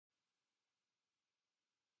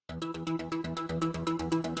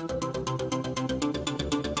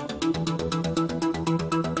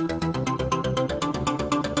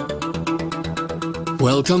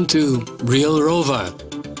Welcome to Real Rover.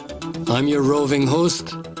 I'm your roving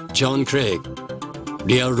host, John Craig.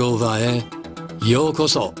 Real Rover へようこ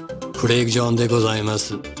そ。クレイグ・ジョンでございま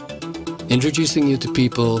す。Introducing you to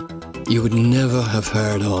people you would never have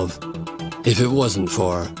heard of if it wasn't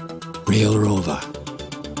for Real Rover.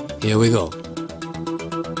 Here we go.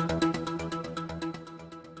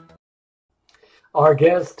 Our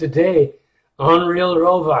guest today on Real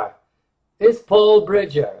Rover is Paul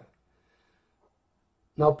Bridger.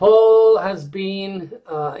 Now, Paul has been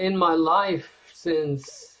in my life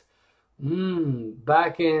since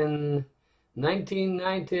back in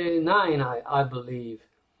 1999, I believe.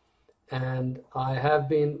 And I have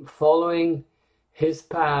been following his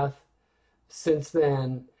path since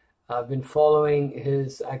then. I've been following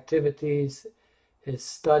his activities, his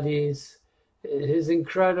studies, his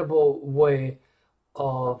incredible way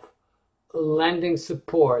of lending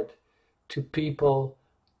support to people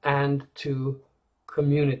and to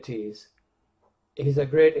communities. He's a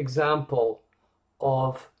great example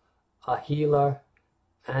of a healer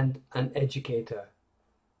and an educator.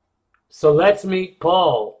 So let's meet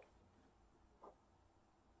Paul.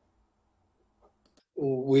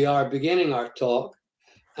 We are beginning our talk,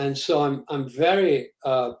 and so I'm very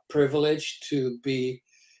privileged to be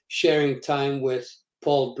sharing time with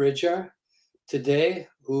Paul Bridger today,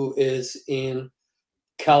 who is in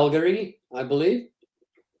Calgary, I believe.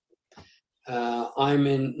 I'm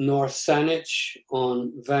in North Saanich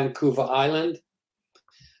on Vancouver Island.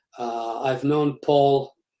 I've known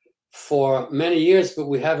Paul for many years, but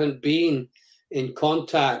we haven't been in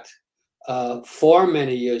contact for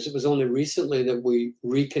many years. It was only recently that we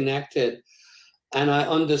reconnected, and I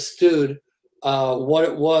understood what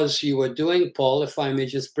it was you were doing, Paul, if I may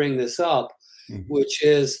just bring this up, which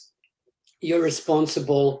is you're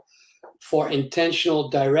responsible for Intentional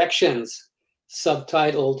Directions,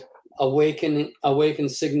 subtitled Awaken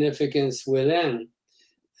Significance Within.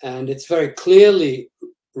 And it's very clearly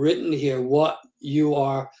written here what you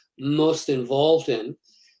are most involved in,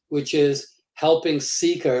 which is helping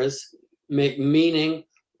seekers make meaning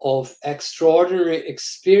of extraordinary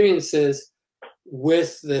experiences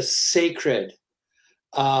with the sacred,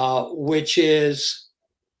 which is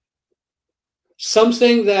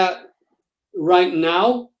something that right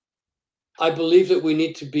now I believe that we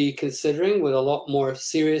need to be considering with a lot more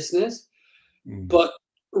seriousness. But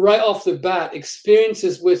right off the bat,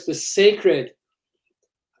 experiences with the sacred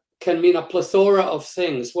can mean a plethora of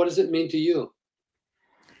things. What does it mean to you?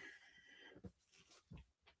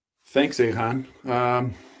 Thanks, Ehan.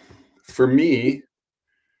 For me,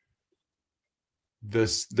 the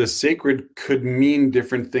sacred could mean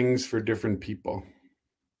different things for different people.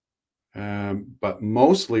 But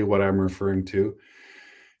mostly what I'm referring to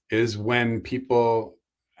is when people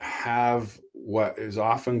have what is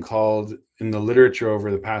often called in the literature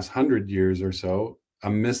over the past 100 years or so, a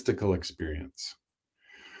mystical experience,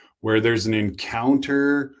 where there's an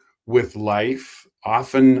encounter with life,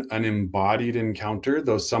 often an embodied encounter,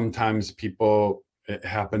 though sometimes it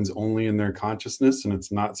happens only in their consciousness and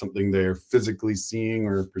it's not something they're physically seeing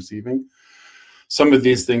or perceiving. Some of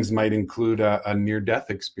these things might include a near-death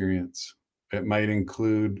experience. It might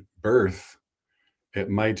include birth. It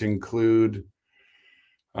might include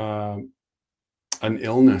an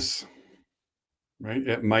illness, right?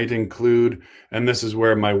 It might include, and this is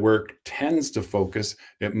where my work tends to focus,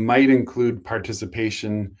 it might include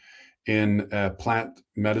participation in a plant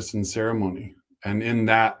medicine ceremony. And in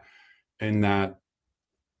that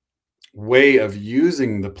way of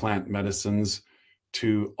using the plant medicines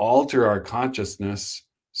to alter our consciousness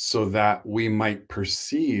so that we might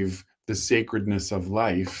perceive the sacredness of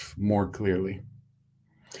life more clearly.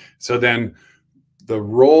 So then the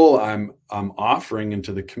role I'm offering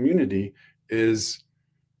into the community is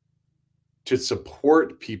to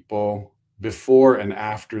support people before and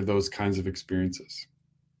after those kinds of experiences.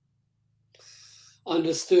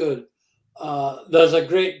 Understood. There's a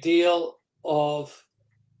great deal of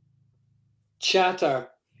chatter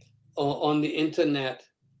on the internet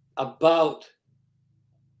about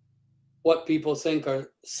what people think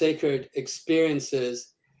are sacred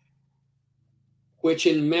experiences, which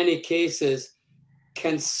in many cases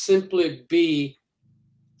can simply be,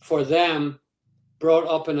 for them, brought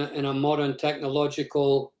up in a modern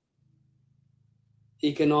technological,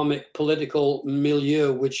 economic, political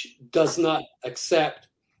milieu, which does not accept,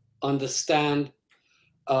 understand,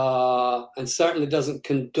 and certainly doesn't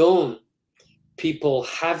condone people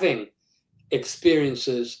having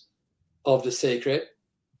experiences of the sacred.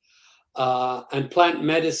 And plant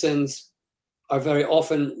medicines are very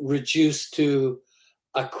often reduced to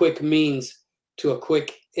a quick means to a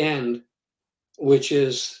quick end, which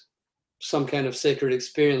is some kind of sacred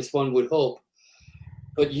experience, one would hope.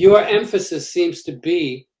 But your emphasis seems to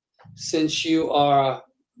be, since you are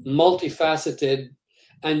multifaceted,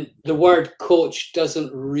 and the word coach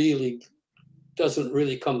doesn't really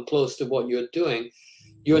come close to what you're doing.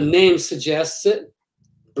 Your name suggests it,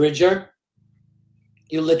 bridger.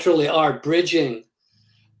 You literally are bridging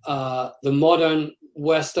the modern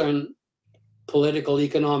Western political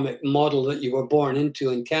economic model that you were born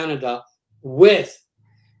into in Canada with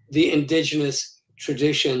the indigenous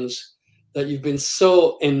traditions that you've been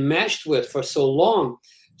so enmeshed with for so long.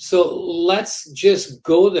 So let's just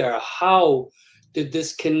go there. How did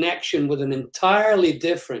this connection with an entirely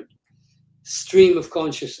different stream of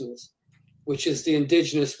consciousness, which is the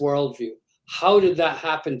indigenous worldview, how did that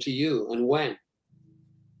happen to you and when?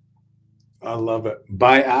 I love it.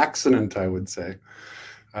 By accident, I would say.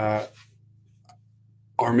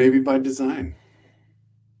 Or maybe by design.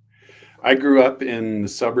 I grew up in the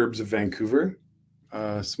suburbs of Vancouver,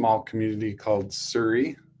 a small community called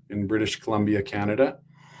Surrey in British Columbia, Canada.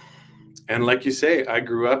 And like you say, I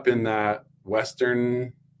grew up in that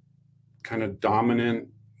Western kind of dominant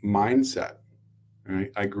mindset,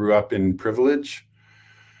 right? I grew up in privilege.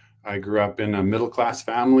 I grew up in a middle-class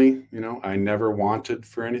family. You know, I never wanted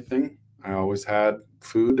for anything. I always had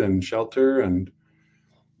food and shelter and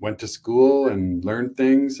went to school and learned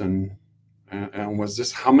things and was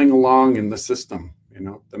just humming along in the system. You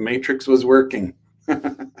know, the matrix was working.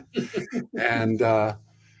 And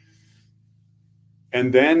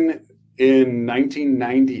then in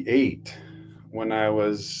 1998, when I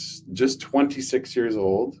was just 26 years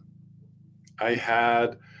old, I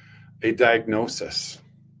had a diagnosis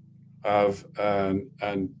of a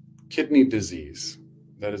kidney disease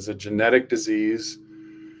that is a genetic disease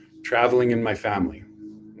traveling in my family.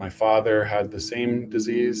 My father had the same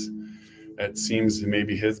disease. It seems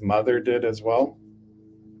maybe his mother did as well.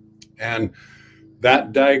 And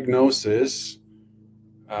that diagnosis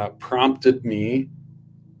prompted me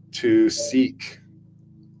to seek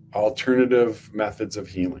alternative methods of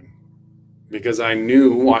healing, because I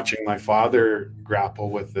knew, watching my father grapple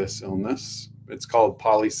with this illness, it's called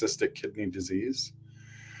polycystic kidney disease.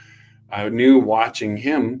 I knew, watching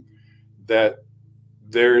him, that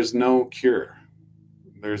there's no cure.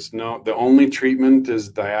 The only treatment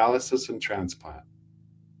is dialysis and transplant.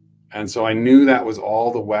 And so I knew that was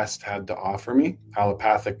all the West had to offer me,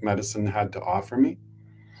 allopathic medicine had to offer me.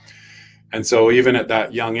 And so even at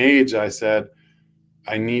that young age, I said,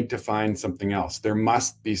 I need to find something else. There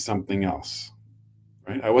must be something else,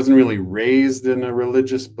 right? I wasn't really raised in a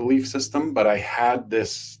religious belief system, but I had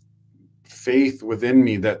this faith within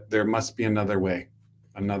me that there must be another way,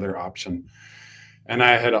 another option. And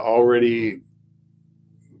I had already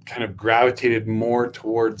kind of gravitated more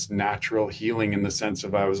towards natural healing, in the sense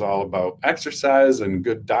of I was all about exercise and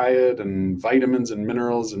good diet and vitamins and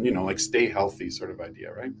minerals and, you know, like stay healthy sort of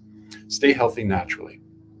idea, right? Stay healthy naturally.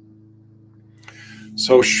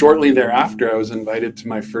 So shortly thereafter, I was invited to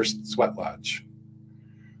my first sweat lodge,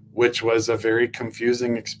 which was a very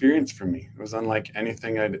confusing experience for me. It was unlike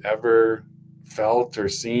anything I'd ever felt or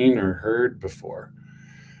seen or heard before.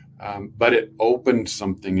 But it opened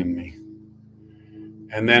something in me.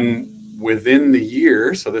 And then within the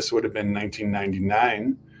year, so this would have been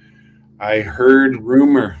 1999, I heard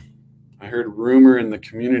rumor in the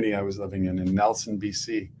community I was living in Nelson,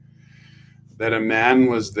 BC, that a man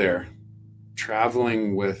was there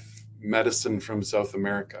traveling with medicine from South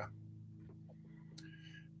America.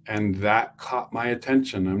 And that caught my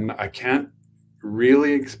attention. I can't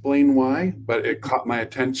really explain why, but it caught my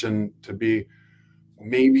attention to be,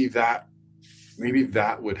 maybe that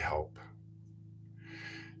would help.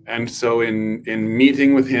 And so in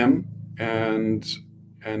meeting with him and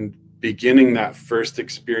beginning that first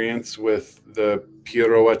experience with the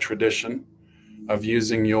Piroa tradition of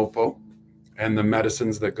using yopo and the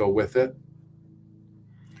medicines that go with it,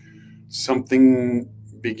 something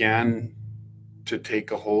began to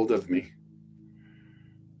take a hold of me.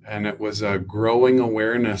 And it was a growing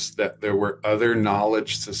awareness that there were other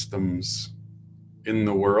knowledge systems in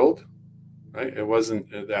the world, right? It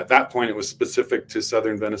wasn't, at that point, it was specific to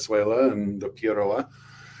southern Venezuela and the Piroa,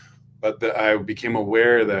 but that I became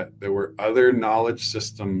aware that there were other knowledge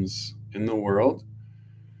systems in the world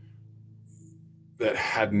that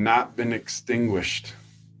had not been extinguished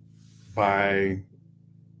by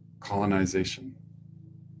colonization.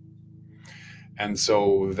 And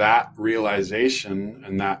so that realization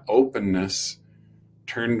and that openness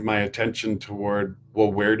turned my attention toward,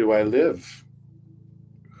 well, where do I live?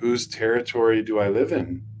 whose territory do I live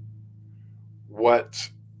in? What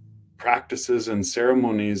practices and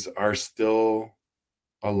ceremonies are still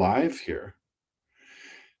alive here?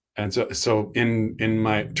 And so in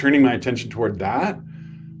my turning my attention toward that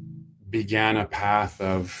began a path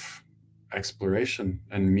of exploration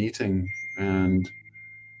and meeting and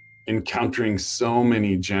encountering so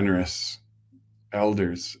many generous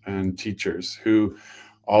elders and teachers who,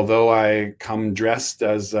 although I come dressed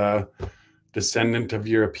as a descendant of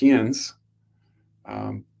Europeans,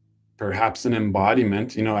 perhaps an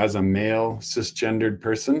embodiment, you know, as a male cisgendered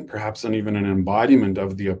person, perhaps even an embodiment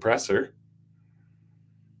of the oppressor.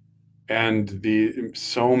 And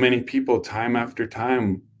so many people time after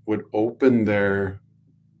time would open their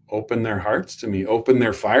hearts to me, open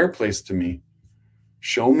their fireplace to me,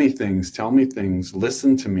 show me things, tell me things,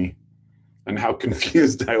 listen to me, and how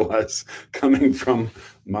confused I was coming from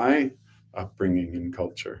my upbringing and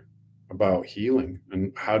culture about healing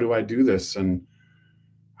and how do I do this and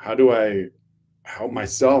how do I help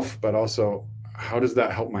myself, but also how does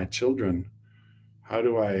that help my children? How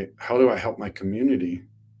do I help my community?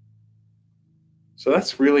 So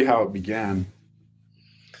that's really how it began.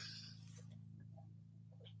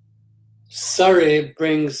 Surrey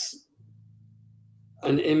brings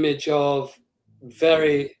an image of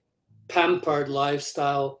very pampered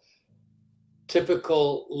lifestyle,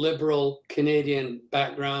 typical liberal Canadian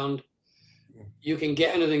background. You can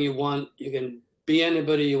get anything you want. You can be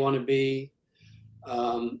anybody you want to be.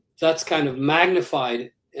 That's kind of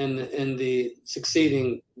magnified in the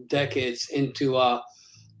succeeding decades into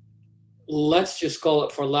let's just call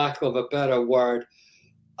it, for lack of a better word,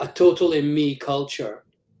 a totally me culture,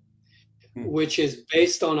 which is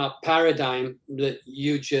based on a paradigm that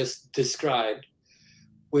you just described,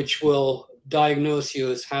 which will diagnose you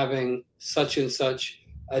as having such and such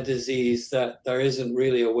a disease that there isn't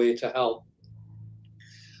really a way to help.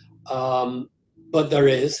 But there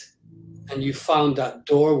is, and you found that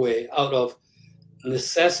doorway out of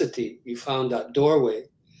necessity. You found that doorway,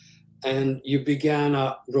 and you began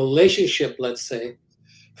a relationship, let's say,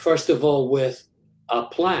 first of all, with a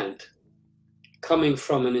plant coming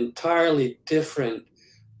from an entirely different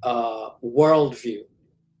worldview.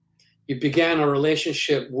 You began a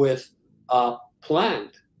relationship with a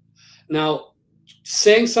plant. Now,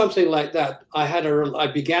 saying something like that, I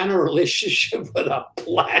began a relationship with a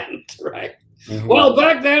plant, right? Mm-hmm. Well,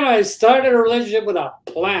 back then I started a relationship with a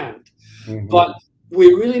plant. Mm-hmm. But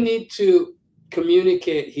we really need to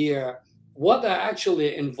communicate here what that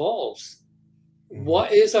actually involves. Mm-hmm.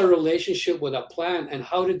 What is a relationship with a plant, and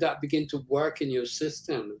how did that begin to work in your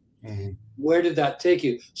system? Mm-hmm. Where did that take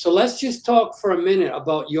you? So let's just talk for a minute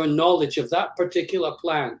about your knowledge of that particular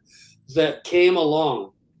plant that came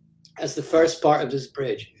along as the first part of this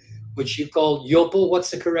bridge, which you called yopo.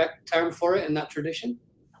 What's the correct term for it in that tradition?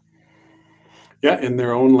 Yeah, in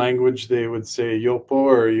their own language, they would say yopo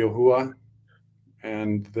or yohua,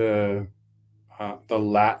 and the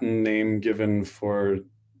Latin name given for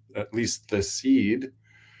at least the seed,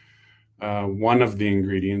 one of the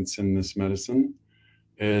ingredients in this medicine,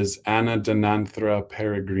 is Anadenanthera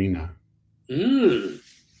peregrina.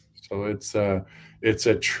 So it's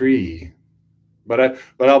a tree, but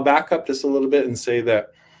I'll back up just a little bit and say that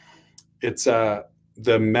it's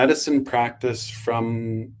the medicine practice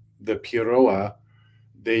from the Piroa.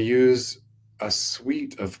 They use a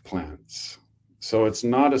suite of plants, so it's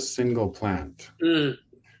not a single plant.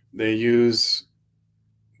 They use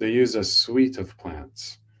a suite of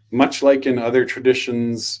plants, much like in other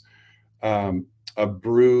traditions. A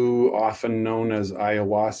brew, often known as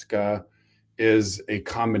ayahuasca, is a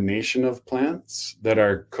combination of plants that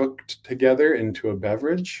are cooked together into a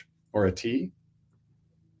beverage or a tea.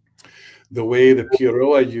 The way the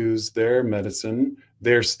Piroa use their medicine,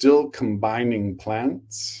 they're still combining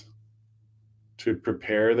plants to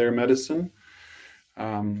prepare their medicine.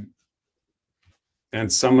 And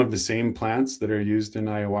some of the same plants that are used in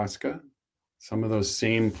ayahuasca, some of those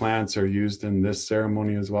same plants are used in this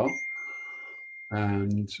ceremony as well.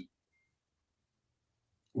 And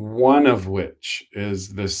one of which is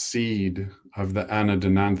the seed of the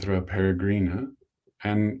Anadenanthera peregrina.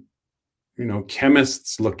 And, you know,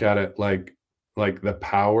 chemists look at it like the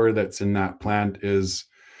power that's in that plant is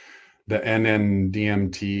the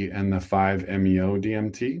NN-DMT and the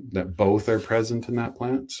 5-MeO-DMT, that both are present in that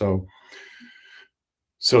plant. So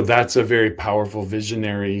that's a very powerful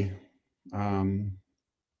visionary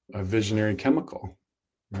chemical,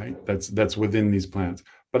 right? That's within these plants.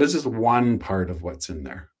 But it's just one part of what's in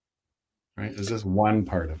there, right? It's just one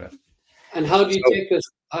part of it. And how do you take this?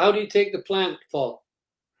 How do you take the plant, Paul?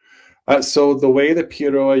 So the way the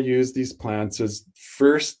Piroa use these plants is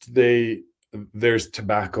first they there's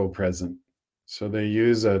tobacco present. So they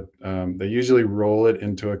use they usually roll it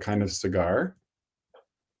into a kind of cigar,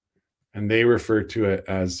 and they refer to it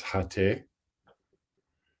as hate.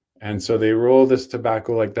 And so they roll this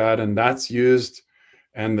tobacco like that, and that's used,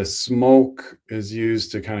 and the smoke is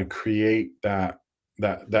used to kind of create that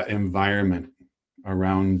environment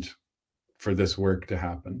around for this work to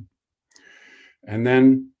happen. And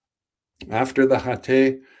then after the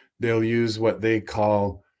hate, they'll use what they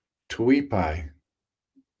call tuipai.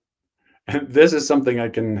 And this is something I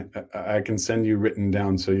can send you written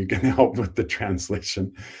down so you can help with the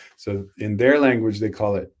translation. So in their language, they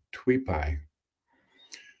call it tuipai,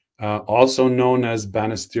 also known as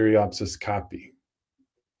Banisteriopsis caapi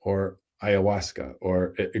or ayahuasca,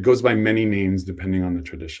 or it goes by many names depending on the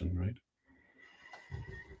tradition, right?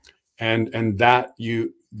 And that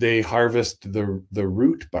they harvest the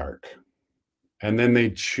root bark, and then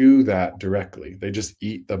they chew that directly. They just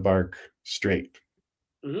eat the bark straight.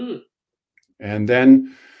 Mm. And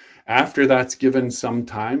then after that's given some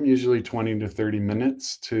time, usually 20 to 30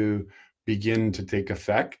 minutes, to begin to take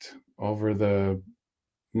effect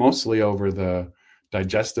mostly over the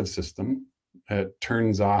digestive system. It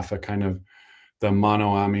turns off a kind of the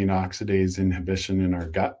monoamine oxidase inhibition in our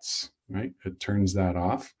guts, right? It turns that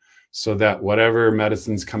off so that whatever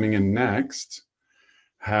medicine's coming in next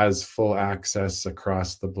has full access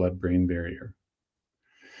across the blood-brain barrier.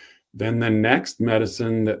 Then the next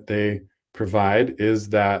medicine that they provide is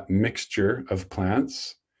that mixture of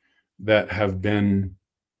plants that have been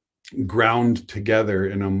ground together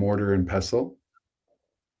in a mortar and pestle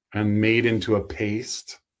and made into a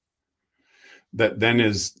paste that then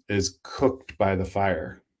is cooked by the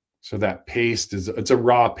fire. So that paste it's a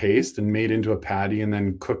raw paste and made into a patty and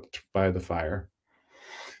then cooked by the fire.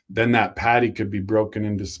 Then that patty could be broken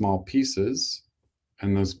into small pieces,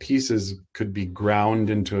 and those pieces could be ground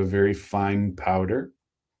into a very fine powder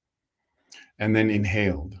and then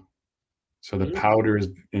inhaled. So the powder is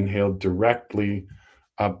inhaled directly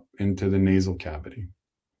up into the nasal cavity.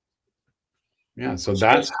 Yeah, so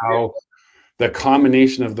that's how the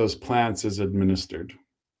combination of those plants is administered.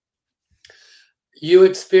 You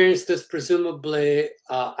experienced this presumably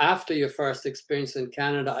after your first experience in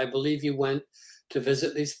Canada. I believe you went to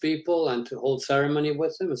visit these people and to hold ceremony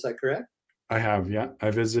with them. Is that correct? I have, yeah.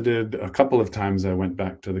 I visited a couple of times. I went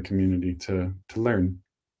back to the community to learn.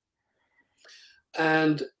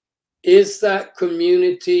 And is that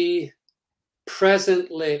community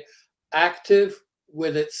presently active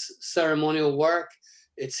with its ceremonial work,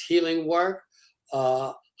 its healing work?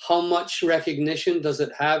 How much recognition does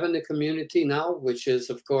it have in the community now, which is,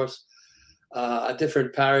 of course, a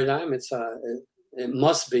different paradigm? It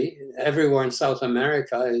must be. Everywhere in South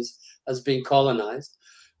America has been colonized.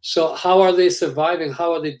 So how are they surviving?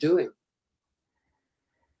 How are they doing?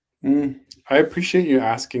 I appreciate you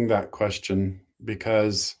asking that question,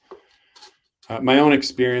 because my own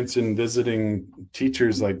experience in visiting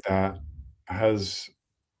teachers like that has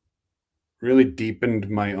really deepened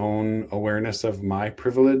my own awareness of my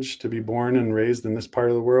privilege to be born and raised in this part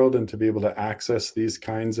of the world and to be able to access these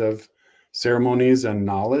kinds of ceremonies and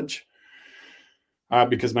knowledge.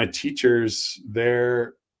 Because my teachers,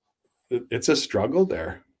 it's a struggle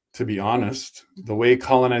there, to be honest. The way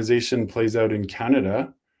colonization plays out in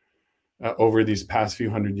Canada over these past few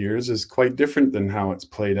hundred years is quite different than how it's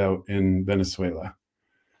played out in Venezuela.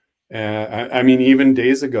 I mean, even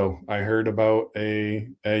days ago, I heard about a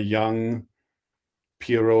young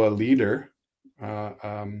Piaroa leader,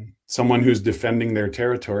 someone who's defending their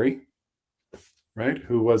territory, right,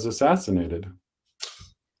 who was assassinated,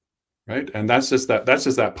 right? And that's just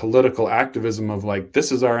that political activism of like,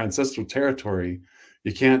 this is our ancestral territory.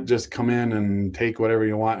 You can't just come in and take whatever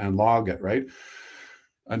you want and log it, right?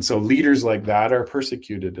 And so leaders like that are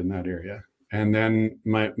persecuted in that area. And then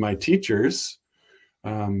my teachers,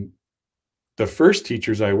 the first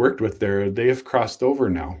teachers I worked with there, they have crossed over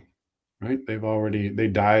now, right? They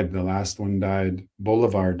died. The last one died.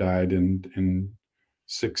 Bolivar died in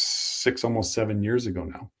six, almost 7 years ago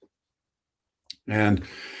now. And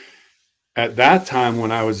at that time,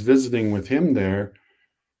 when I was visiting with him there,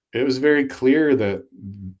 it was very clear that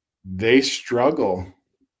they struggle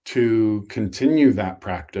to continue that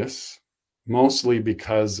practice, mostly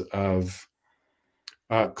because of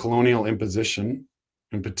colonial imposition,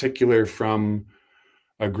 in particular from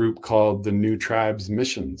a group called the New Tribes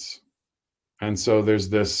Missions. And so there's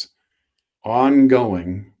this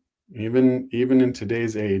ongoing, even in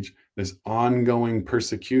today's age, this ongoing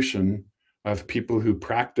persecution of people who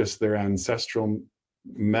practice their ancestral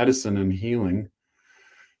medicine and healing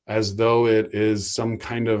as though it is some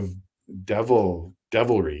kind of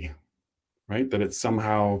devilry, right? That it's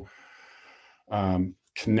somehow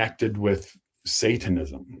connected with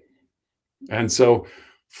Satanism. And so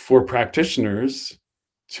for practitioners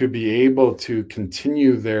to be able to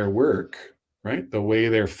continue their work, right, the way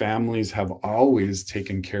their families have always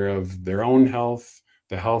taken care of their own health,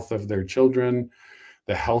 the health of their children,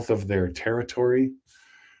 the health of their territory,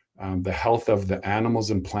 the health of the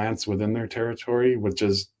animals and plants within their territory, which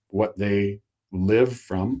is what they live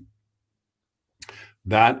from,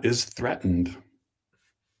 that is threatened.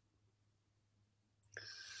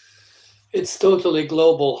 It's totally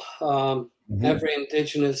global. Every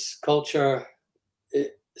indigenous culture,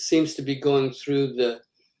 it seems to be going through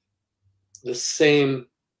the same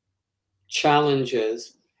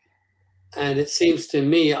challenges. And it seems to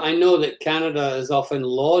me, I know that Canada is often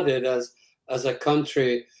lauded as a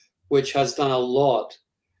country which has done a lot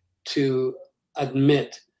to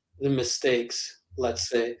admit the mistakes, let's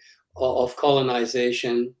say, of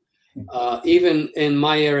colonization. Even in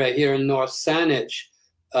my area here in North Saanich,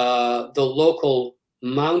 the local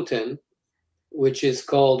mountain, which is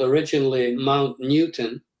called originally Mount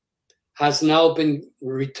Newton, has now been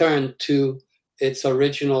returned to its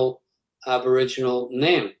original Aboriginal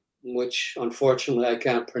name, which unfortunately I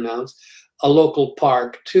can't pronounce, a local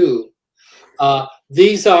park too.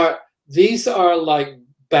 These are like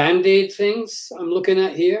Band-Aid things I'm looking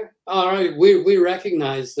at here. All right, we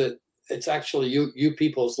recognize that it's actually you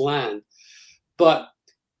people's land. But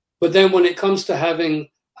then when it comes to having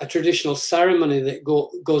a traditional ceremony that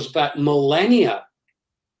goes back millennia,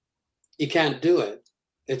 you can't do it.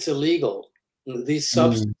 It's illegal. These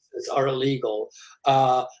substances are illegal.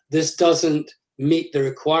 This doesn't meet the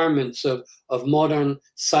requirements of modern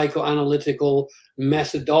psychoanalytical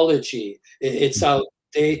methodology. It's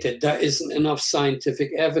outdated. There isn't enough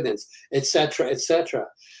scientific evidence, etc., etc.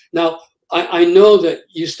 Now, I know that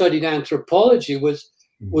you studied anthropology. Was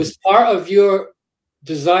part of your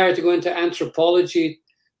desire to go into anthropology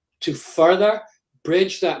to further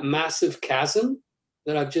bridge that massive chasm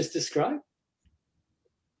that I've just described?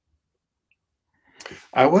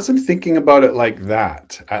 I wasn't thinking about it like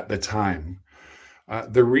that at the time.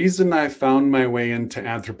 The reason I found my way into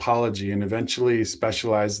anthropology and eventually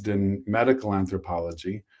specialized in medical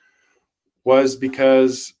anthropology was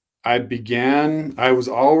because I was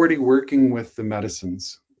already working with the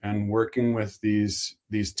medicines and working with these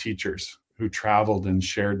teachers who traveled and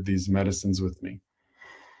shared these medicines with me.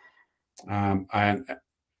 And I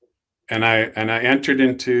entered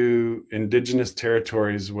into indigenous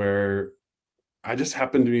territories where I just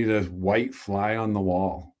happened to be the white fly on the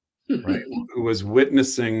wall, right? who was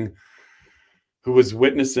witnessing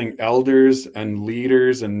elders and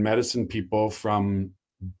leaders and medicine people from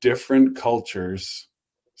different cultures,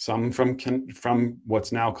 some from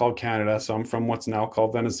what's now called Canada, some from what's now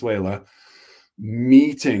called Venezuela,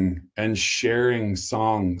 meeting and sharing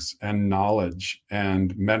songs and knowledge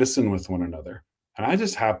and medicine with one another. And I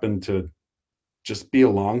just happened to just be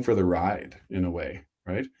along for the ride in a way,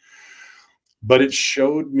 right? But it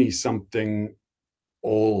showed me something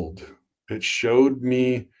old. It showed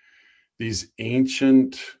me these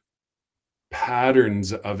ancient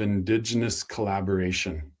patterns of indigenous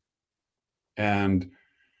collaboration and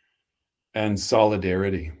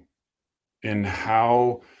solidarity in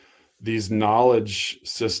how these knowledge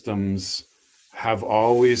systems have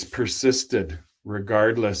always persisted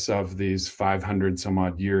regardless of these 500 some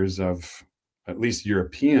odd years of at least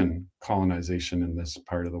European colonization in this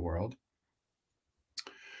part of the world.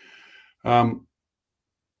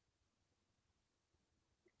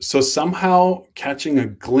 So somehow catching a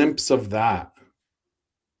glimpse of that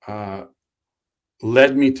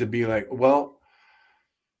led me to be like, well,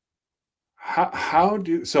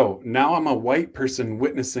 so now I'm a white person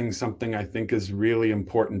witnessing something I think is really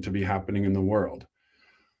important to be happening in the world.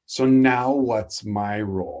 So now what's my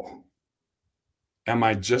role? Am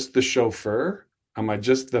I just the chauffeur? Am I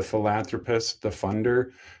just the philanthropist, the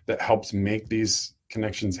funder that helps make these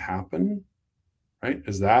connections happen? Right?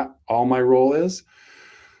 Is that all my role is?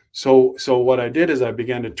 So what I did is I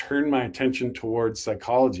began to turn my attention towards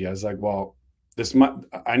psychology. I was like, well,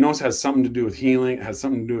 I know it has something to do with healing. It has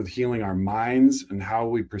something to do with healing our minds and how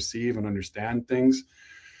we perceive and understand things.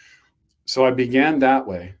 So I began that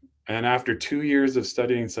way. And after 2 years of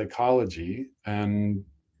studying psychology and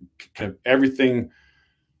kind of everything,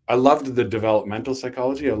 I loved the developmental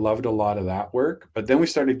psychology. I loved a lot of that work. But then we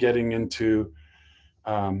started getting into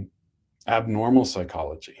abnormal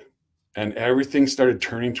psychology. And everything started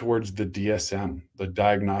turning towards the DSM, the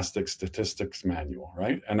Diagnostic Statistics Manual,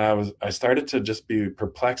 right? And I started to just be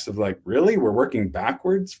perplexed of like, really? We're working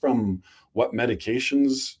backwards from what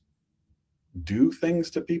medications do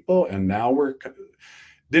things to people? And now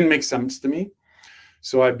didn't make sense to me.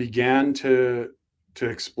 So I began to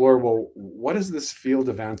explore, well, what is this field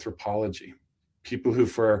of anthropology? People who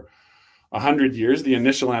for 100 years, the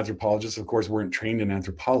initial anthropologists, of course, weren't trained in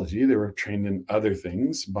anthropology. They were trained in other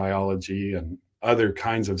things, biology and other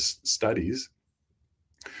kinds of studies,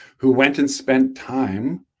 who went and spent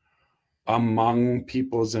time among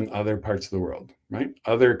peoples in other parts of the world, right?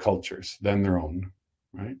 Other cultures than their own,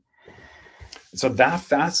 right? So that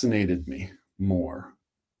fascinated me more.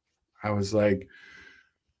 I was like,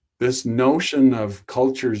 this notion of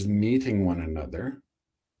cultures meeting one another,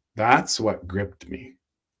 that's what gripped me.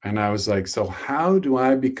 And I was like, so how do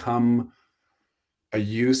I become a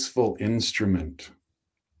useful instrument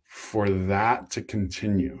for that to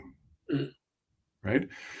continue? Right?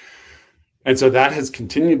 And so that has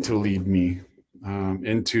continued to lead me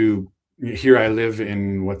into, here I live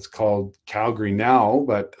in what's called Calgary now,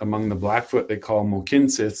 but among the Blackfoot, they call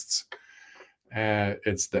Mohkinsists.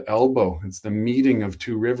 It's the elbow, it's the meeting of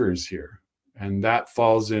two rivers here. And that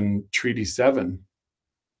falls in Treaty 7.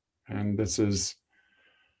 And this is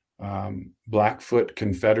Blackfoot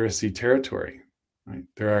Confederacy territory. Right?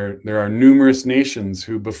 There are numerous nations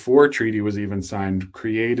who, before treaty was even signed,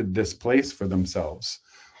 created this place for themselves.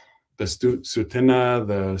 The Tsuut'ina,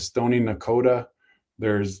 the Stoney Nakoda.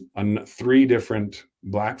 There's 3 different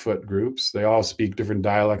Blackfoot groups. They all speak different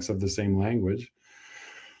dialects of the same language.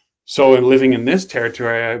 So in living in this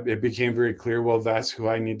territory, it became very clear, well, that's who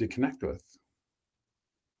I need to connect with.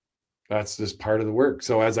 That's just part of the work.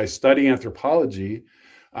 So as I study anthropology,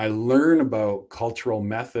 I learn about cultural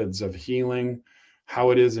methods of healing,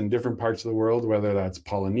 how it is in different parts of the world, whether that's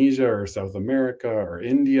Polynesia or South America or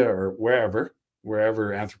India or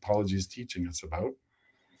wherever anthropology is teaching us about.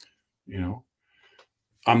 You know,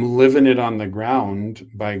 I'm living it on the ground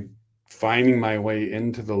by finding my way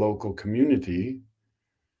into the local community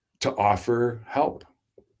to offer help,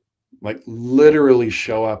 like literally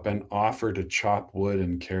show up and offer to chop wood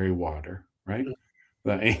and carry water, right?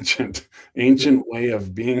 The ancient way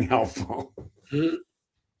of being helpful.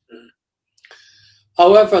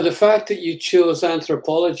 However, the fact that you chose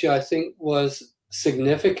anthropology, I think, was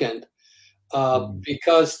significant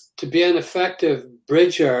because to be an effective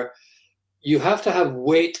bridger, you have to have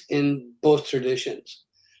weight in both traditions.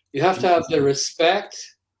 You have to have the respect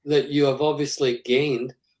that you have obviously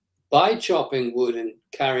gained by chopping wood and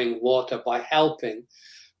carrying water, by helping,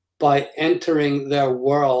 by entering their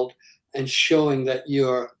world and showing that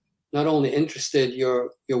you're not only interested,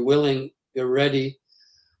 you're willing, you're ready.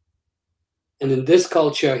 And in this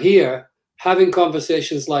culture here, having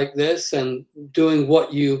conversations like this and doing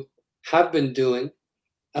what you have been doing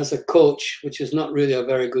as a coach, which is not really a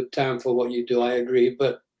very good term for what you do, I agree,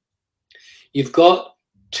 but you've got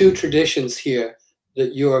 2 traditions here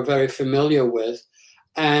that you are very familiar with.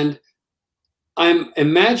 And I'm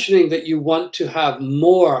imagining that you want to have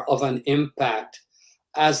more of an impact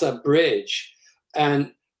as a bridge.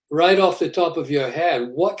 And right off the top of your head,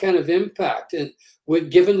 what kind of impact? And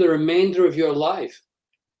given the remainder of your life,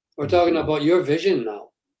 we're talking about your vision now.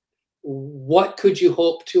 What could you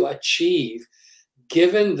hope to achieve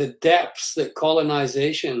given the depths that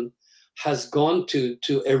colonization has gone to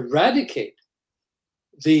eradicate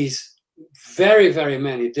these very, very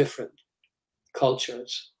many different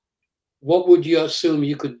cultures? What would you assume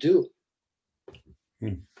you could do?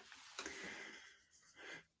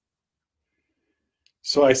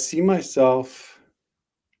 So I see myself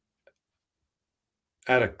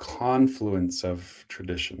at a confluence of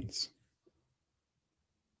traditions.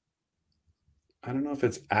 I don't know if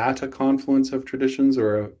it's at a confluence of traditions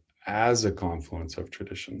or as a confluence of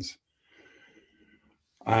traditions.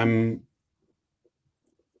 I'm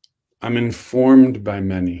informed by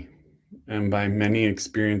many and by many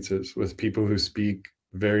experiences with people who speak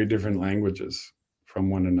very different languages from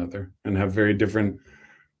one another and have very different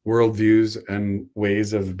worldviews and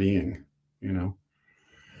ways of being, you know.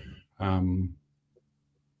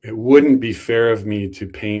 It wouldn't be fair of me to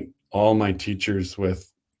paint all my teachers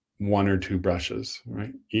with 1 or 2 brushes,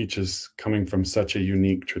 right? Each is coming from such a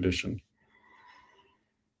unique tradition,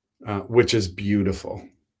 which is beautiful.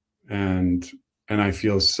 And I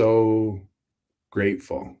feel so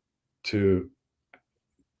grateful to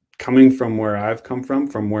coming from where I've come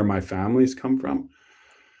from where my family's come from,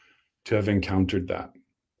 to have encountered that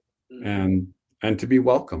and to be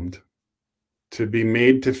welcomed, to be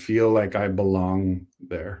made to feel like I belong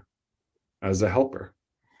there as a helper.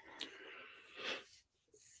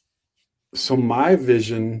 So my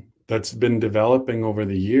vision that's been developing over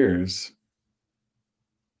the years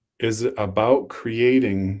is about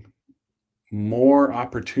creating more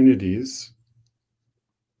opportunities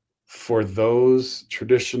for those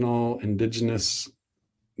traditional indigenous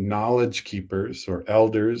knowledge keepers or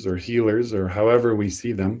elders or healers or however we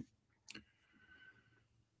see them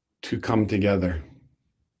to come together.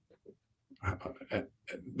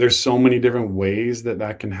 There's so many different ways that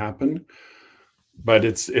that can happen, but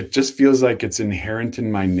it just feels like it's inherent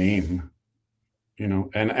in my name, you know,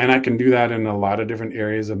 and I can do that in a lot of different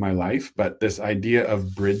areas of my life, but this idea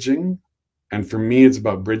of bridging, and for me, it's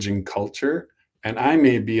about bridging culture, and I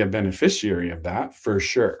may be a beneficiary of that for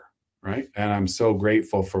sure, right? And I'm so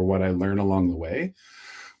grateful for what I learn along the way.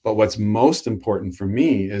 But what's most important for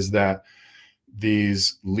me is that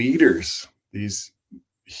these leaders, these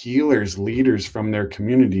healers, leaders from their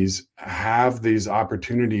communities have these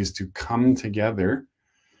opportunities to come together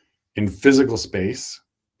in physical space,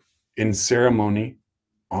 in ceremony,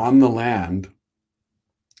 on the land,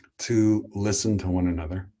 to listen to one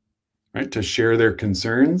another, right? To share their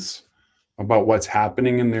concerns about what's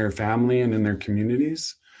happening in their family and in their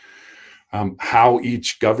communities, how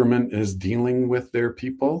each government is dealing with their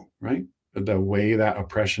people, right? The way that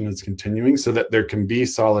oppression is continuing, so that there can be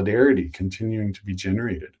solidarity continuing to be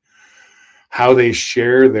generated. How they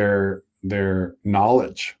share their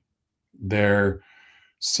knowledge, their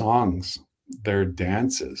songs, their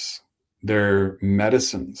dances, their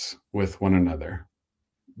medicines with one another.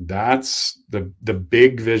 That's the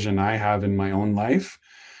big vision I have in my own life,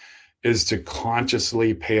 is to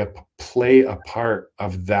consciously play a part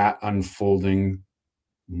of that unfolding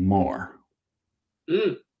more.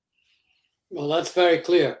 Well, that's very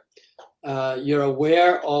clear. You're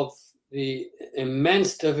aware of the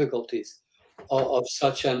immense difficulties of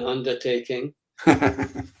such an undertaking,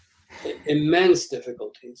 immense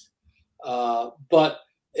difficulties. But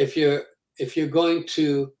if you're going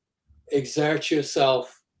to exert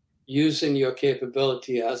yourself using your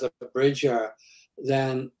capability as a bridger,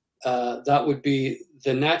 then that would be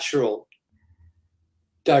the natural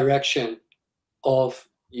direction of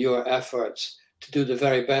your efforts, to do the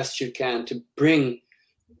very best you can to bring.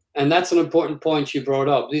 And that's an important point you brought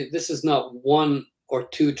up. This is not one or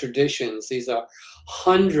two traditions. These are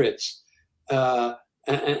hundreds. And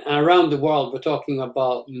around the world, we're talking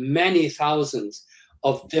about many thousands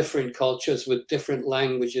of different cultures with different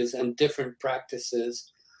languages and different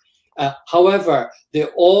practices. However, they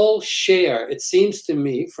all share, it seems to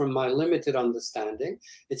me, from my limited understanding,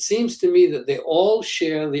 it seems to me that they all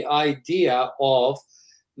share the idea of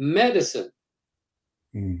medicine.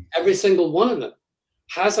 Every single one of them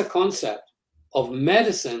has a concept of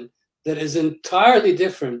medicine that is entirely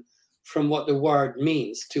different from what the word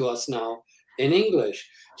means to us now in English.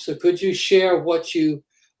 So could you share what you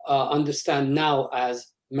understand now as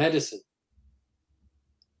medicine?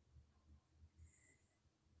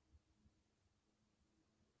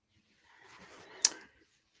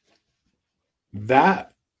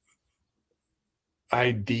 That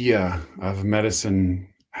idea of medicine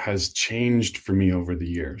has changed for me over the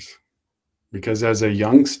years, because as a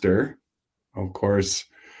youngster, of course,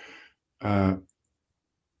 my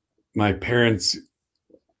parents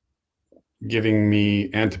giving me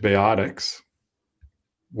antibiotics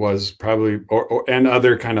was probably, and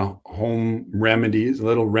other kind of home remedies,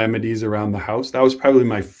 little remedies around the house. That was probably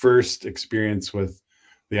my first experience with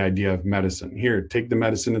the idea of medicine. Here, take the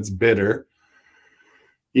medicine, it's bitter.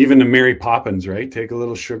 Even to Mary Poppins, right? Take a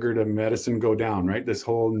little sugar to medicine go down, right? This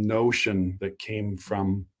whole notion that came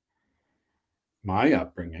from my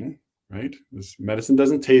upbringing, right? This medicine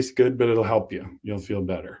doesn't taste good, but it'll help you. You'll feel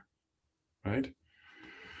better, right?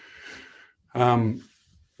 And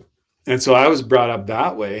so I was brought up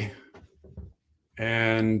that way,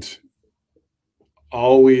 and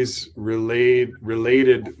always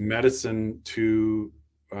related medicine to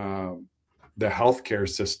the healthcare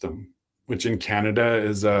system, which in Canada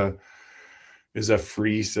is a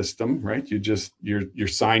free system, right? You're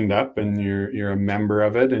signed up and you're a member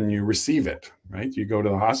of it and you receive it, right? You go to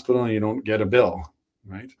the hospital and you don't get a bill,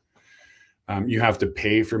 right? You have to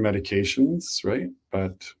pay for medications, right?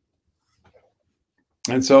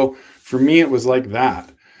 And so for me, it was like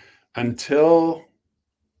that until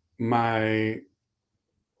my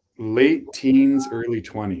late teens, early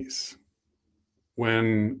 20s,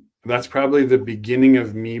 when that's probably the beginning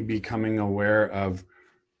of me becoming aware of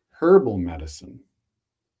herbal medicine,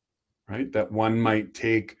 right? That one might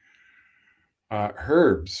take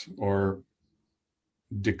herbs or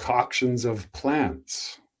decoctions of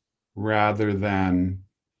plants rather than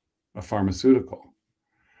a pharmaceutical.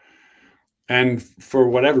 And for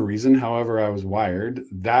whatever reason, however I was wired,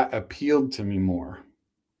 that appealed to me more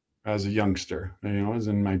as a youngster. You know, I was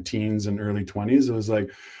in my teens and early 20s. It was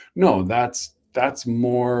like, no, that's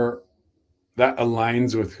more, that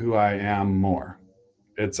aligns with who I am more.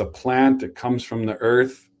 It's a plant, it comes from the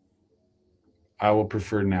earth. I will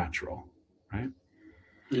prefer natural, right?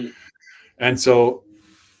 Mm. And so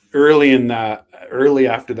early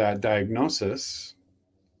after that diagnosis,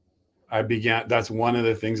 that's one of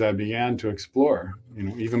the things I began to explore,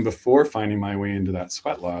 even before finding my way into that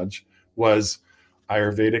sweat lodge, was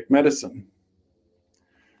Ayurvedic medicine,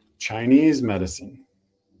 Chinese medicine,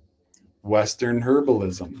 Western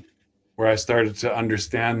herbalism, where I started to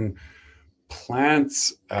understand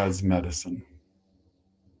plants as medicine.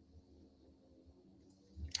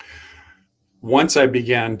 Once I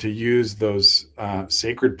began to use those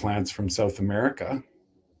sacred plants from South America,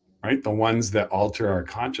 right, the ones that alter our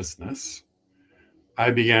consciousness,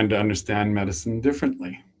 I began to understand medicine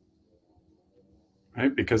differently,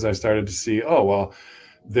 right? Because I started to see, oh, well,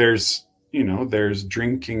 there's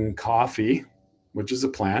drinking coffee, which is a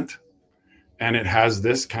plant, and it has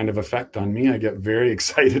this kind of effect on me. I get very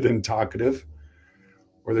excited and talkative.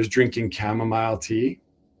 Or there's drinking chamomile tea,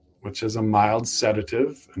 which is a mild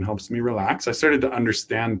sedative and helps me relax. I started to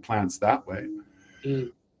understand plants that way.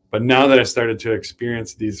 Mm. But now that I started to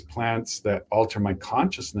experience these plants that alter my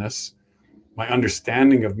consciousness, my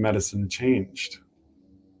understanding of medicine changed.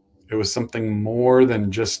 It was something more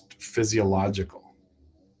than just physiological,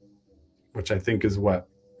 which I think is what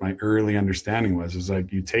my early understanding was. Is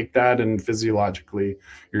like, you take that and physiologically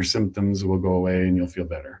your symptoms will go away and you'll feel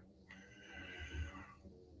better.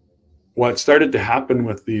 What started to happen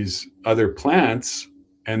with these other plants,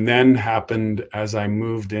 and then happened as I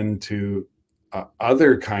moved into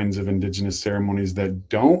other kinds of indigenous ceremonies that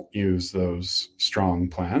don't use those strong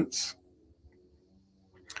plants,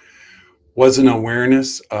 was an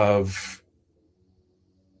awareness of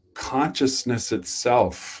consciousness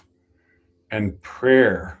itself and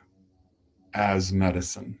prayer as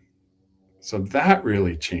medicine. So that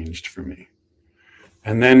really changed for me.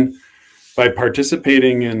 And then by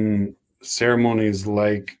participating in ceremonies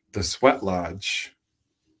like the sweat lodge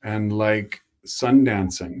and like sun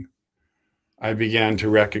dancing, I began to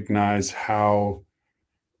recognize how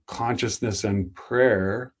consciousness and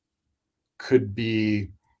prayer could be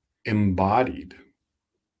embodied,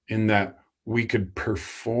 in that we could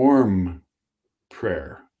perform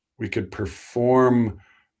prayer. We could perform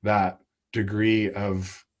that degree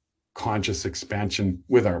of conscious expansion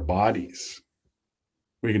with our bodies.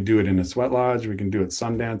 We can do it in a sweat lodge. We can do it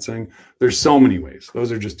sun dancing. There's so many ways.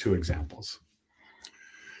 Those are just two examples.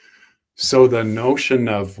 So the notion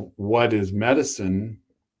of what is medicine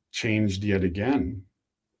changed yet again.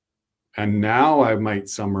 And now I might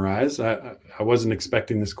summarize, I wasn't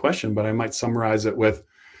expecting this question, but I might summarize it with,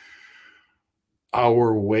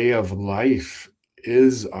 our way of life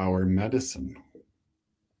is our medicine.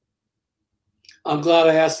 I'm glad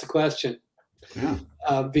I asked the question. Yeah.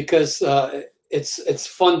 Because it's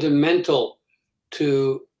fundamental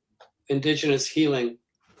to indigenous healing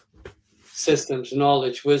systems,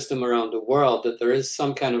 knowledge, wisdom around the world, that there is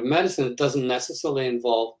some kind of medicine that doesn't necessarily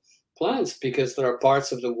involve plants, because there are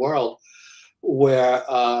parts of the world where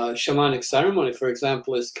shamanic ceremony, for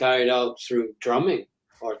example, is carried out through drumming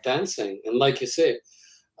or dancing, and like you say,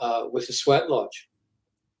 with a sweat lodge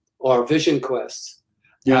or vision quests.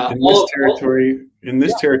 Yeah, in this territory,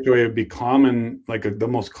 territory, it would be common, like the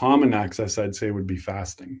most common access, I'd say, would be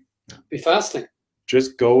fasting. Be fasting.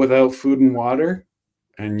 Just go without food and water,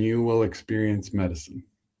 and you will experience medicine.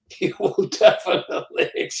 You will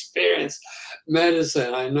definitely experience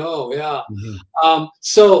medicine. I know, yeah. Mm-hmm.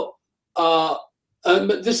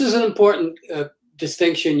 This is an important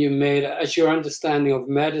distinction you made as your understanding of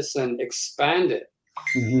medicine expanded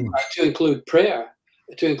to include prayer,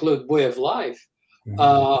 to include way of life.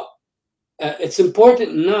 Mm-hmm. It's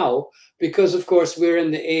important now because, of course, we're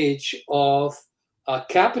in the age of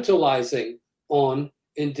capitalizing on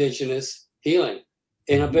indigenous healing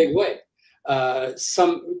in a big way.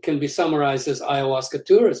 Some can be summarized as ayahuasca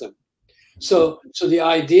tourism. So the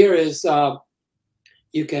idea is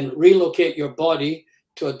you can relocate your body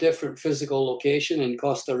to a different physical location in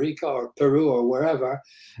Costa Rica or Peru or wherever,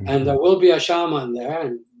 and there will be a shaman there,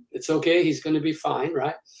 and it's okay, he's going to be fine,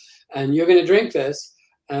 right? And you're going to drink this,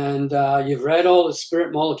 and you've read all the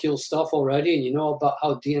spirit molecule stuff already, and you know about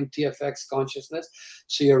how DMT affects consciousness.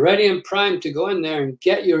 So you're ready and primed to go in there and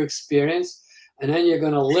get your experience, and then you're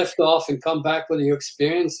going to lift off and come back with your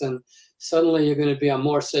experience, and suddenly you're going to be a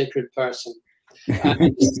more sacred person.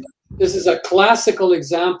 This is a classical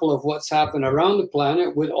example of what's happened around the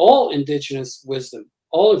planet with all indigenous wisdom,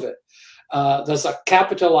 all of it. There's a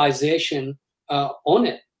capitalization on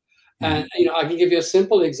it. And I can give you a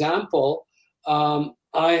simple example.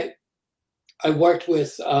 I worked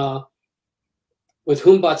with Humbats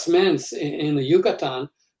Mens in the Yucatan,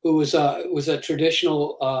 who was a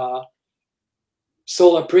traditional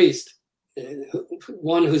solar priest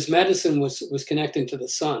one whose medicine was connecting to the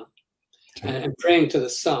sun and praying to the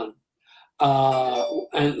sun.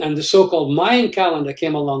 And the so-called Mayan calendar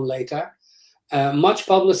came along later, much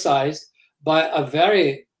publicized by a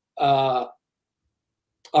very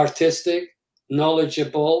artistic,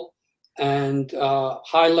 knowledgeable, and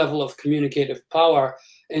high level of communicative power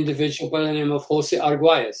individual by the name of Jose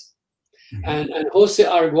Arguelles. And Jose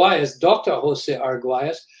Arguelles, Dr. Jose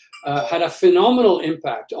Arguelles, had a phenomenal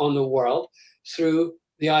impact on the world through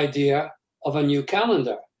the idea of a new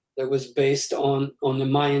calendar that was based on the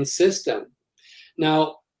Mayan system.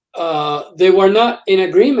 Now, they were not in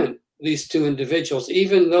agreement, these two individuals,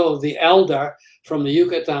 even though the elder from the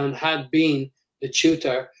Yucatan had been the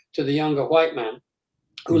tutor to the younger white man,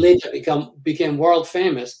 who later became world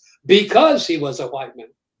famous because he was a white man.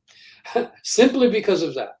 Simply because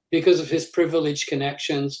of that, because of his privileged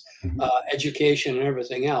connections, education, and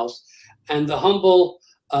everything else. And the humble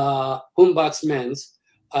Humbat's Mens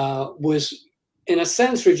was, in a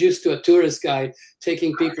sense, reduced to a tourist guide,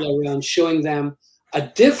 taking people around, showing them a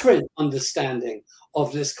different understanding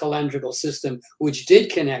of this calendrical system, which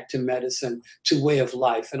did connect to medicine, to way of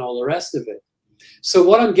life, and all the rest of it. So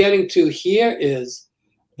what I'm getting to here is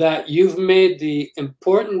that you've made the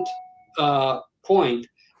important point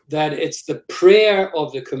that it's the prayer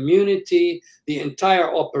of the community, the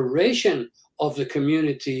entire operation of the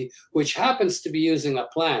community, which happens to be using a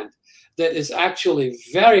plant, that is actually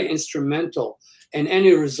very instrumental in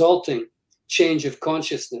any resulting change of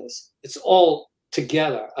consciousness. It's all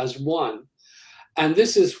together as one. And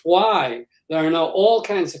this is why there are now all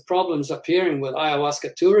kinds of problems appearing with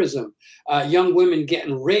ayahuasca tourism. Young women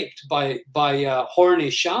getting raped by horny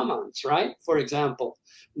shamans, right? For example,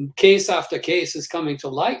 case after case is coming to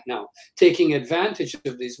light now, taking advantage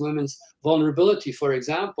of these women's vulnerability, for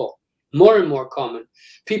example. More and more common.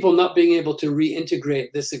 People not being able to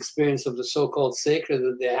reintegrate this experience of the so-called sacred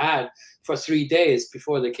that they had for 3 days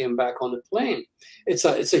before they came back on the plane. It's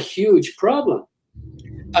a huge problem,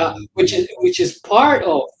 which is part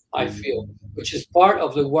of, I feel, which is part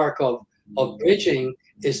of the work of bridging,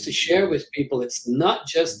 is to share with people it's not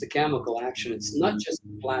just the chemical action, it's not just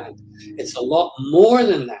the plant, it's a lot more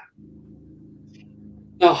than that.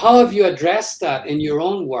 Now, how have you addressed that in your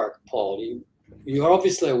own work, Paul? You're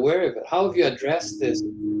obviously aware of it. How have you addressed this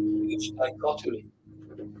huge dichotomy?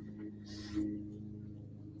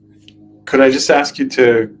 Could I just ask you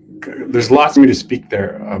to, there's lots for me to speak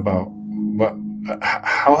there about what,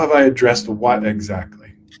 how have I addressed what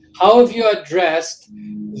exactly? How have you addressed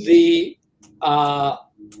the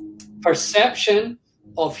perception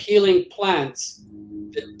of healing plants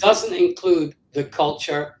that doesn't include the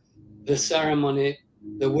culture, the ceremony,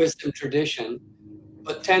 the wisdom tradition,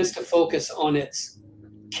 but tends to focus on its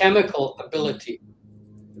chemical ability,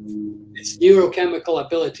 its neurochemical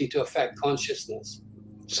ability to affect consciousness?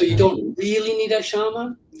 So you don't really need a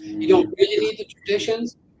shaman, you don't really need the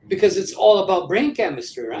traditions, because it's all about brain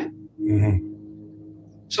chemistry, right?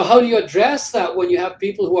 So how do you address that when you have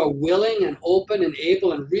people who are willing and open and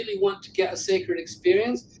able and really want to get a sacred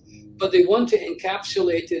experience, but they want to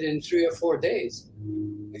encapsulate it in 3 or 4 days,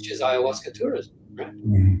 which is ayahuasca tourism, right?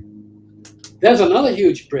 There's another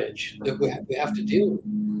huge bridge that we have to deal with.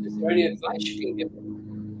 Is there any advice you can give them?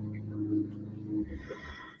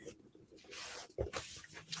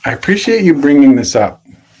 I appreciate you bringing this up,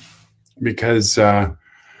 because I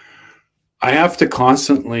have to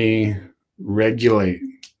constantly regulate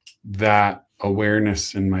that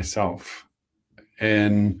awareness in myself.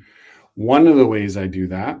 And one of the ways I do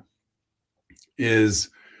that is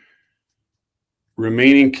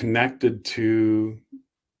remaining connected to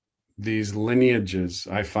these lineages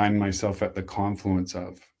I find myself at the confluence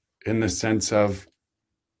of, in the sense of,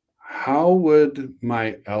 how would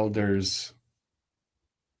my elders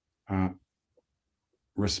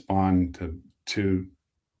respond to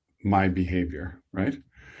my behavior, right?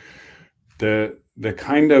 The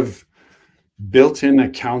kind of built-in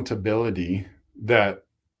accountability that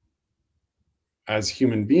as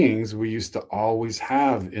human beings we used to always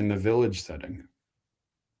have in the village setting,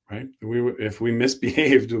 right? If we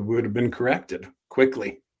misbehaved, we would have been corrected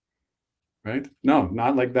quickly, right? No,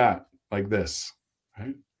 not like that, like this,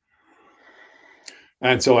 right?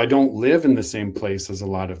 And so I don't live in the same place as a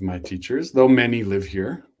lot of my teachers, though many live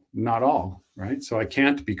here, not all, right? So I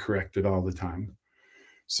can't be corrected all the time.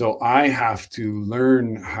 So I have to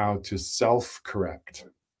learn how to self-correct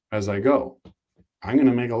as I go. I'm going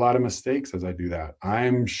to make a lot of mistakes as I do that,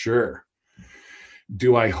 I'm sure.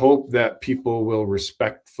 Do I hope that people will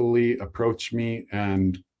respectfully approach me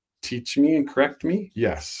and teach me and correct me?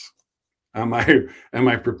 Yes. Am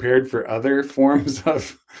I prepared for other forms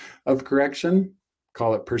of correction?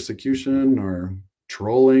 call it persecution or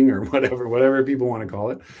trolling or whatever people want to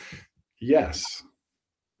call it. Yes,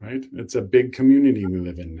 right? It's a big community we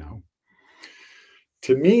live in now.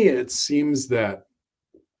 To me, it seems that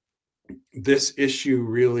this issue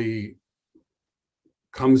really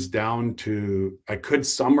comes down to, I could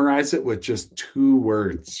summarize it with just 2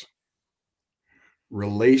 words: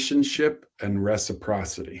 relationship and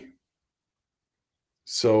reciprocity.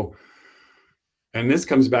 So, and this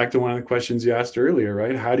comes back to one of the questions you asked earlier,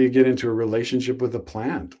 right? How do you get into a relationship with a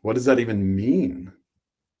plant? What does that even mean?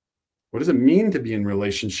 What does it mean to be in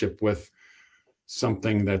relationship with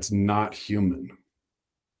something that's not human,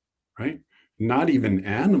 right? Not even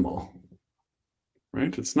animal,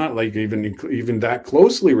 right? It's not like even that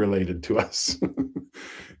closely related to us,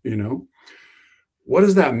 you know? What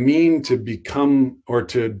does that mean to become or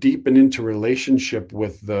to deepen into relationship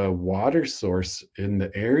with the water source in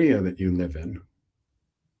the area that you live in?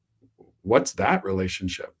 What's that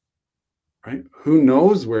relationship, right? Who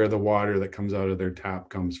knows where the water that comes out of their tap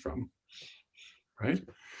comes from, right?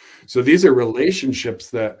 So these are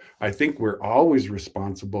relationships that I think we're always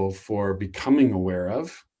responsible for becoming aware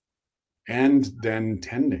of and then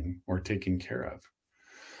tending or taking care of.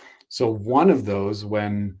 So one of those,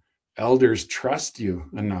 when elders trust you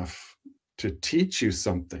enough to teach you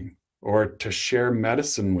something or to share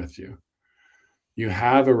medicine with you, you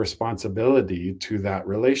have a responsibility to that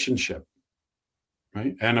relationship,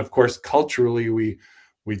 right? And of course, culturally, we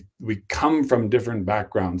come from different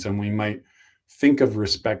backgrounds and we might think of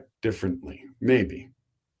respect differently. Maybe,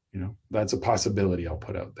 you know, that's a possibility I'll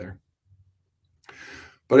put out there.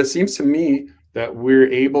 But it seems to me that we're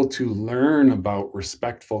able to learn about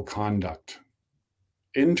respectful conduct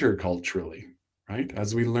interculturally, right?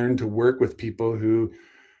 As we learn to work with people who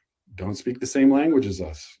don't speak the same language as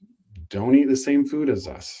us, don't eat the same food as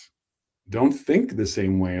us, don't think the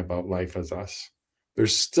same way about life as us.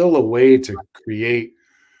 There's still a way to create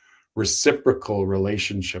reciprocal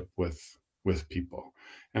relationship with people.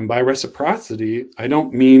 And by reciprocity, I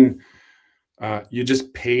don't mean you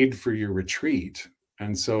just paid for your retreat,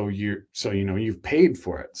 and so you've paid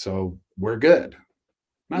for it, so we're good.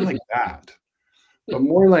 Not like that, but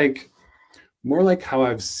more like how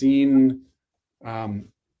I've seen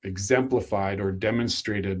exemplified or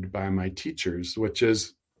demonstrated by my teachers, which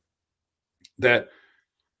is that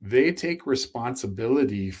they take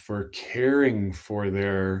responsibility for caring for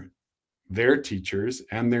their teachers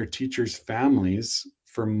and their teachers' families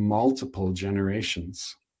for multiple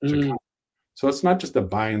generations to come. So it's not just a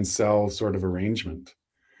buy and sell sort of arrangement.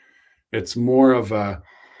 It's more of a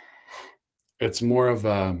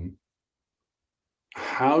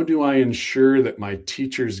how do I ensure that my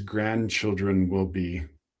teacher's grandchildren will be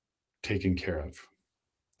taken care of?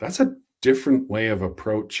 That's a different way of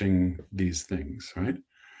approaching these things, right?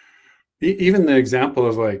 Even the example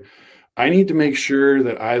of like, I need to make sure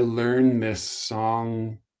that I learn this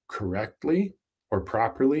song correctly or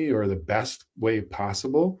properly or the best way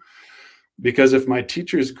possible. Because if my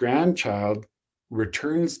teacher's grandchild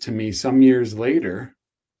returns to me some years later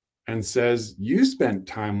and says, you spent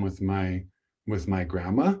time with my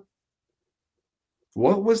grandma,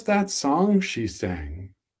 what was that song she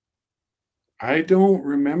sang? I don't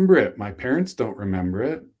remember it. My parents don't remember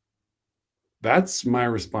it. That's my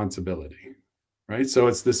responsibility, right? So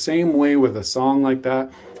it's the same way with a song like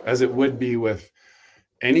that as it would be with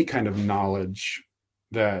any kind of knowledge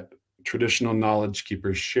that traditional knowledge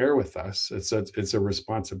keepers share with us. It's a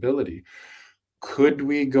responsibility. Could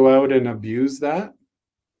we go out and abuse that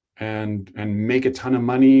and make a ton of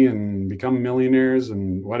money and become millionaires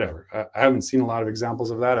and whatever? I haven't seen a lot of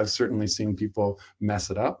examples of that. I've certainly seen people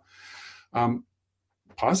mess it up.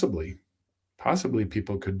 Possibly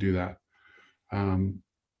people could do that.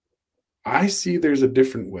 I see there's a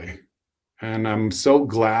different way. And I'm so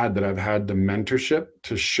glad that I've had the mentorship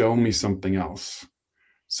to show me something else,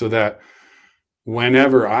 so that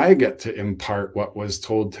whenever I get to impart what was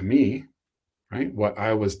told to me, right, what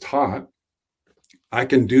I was taught, I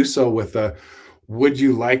can do so with a, would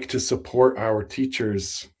you like to support our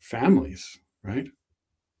teachers' families, right?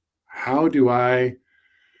 How do I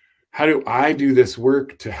do this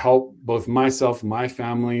work to help both myself, my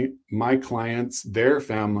family, my clients, their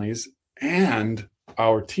families, and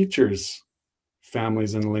our teachers'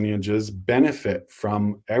 families and lineages benefit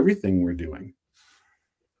from everything we're doing?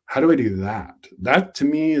 How do I do that? That to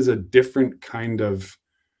me is a different kind of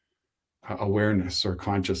awareness or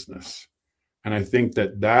consciousness. And I think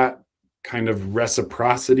that kind of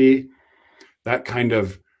reciprocity, that kind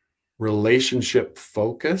of relationship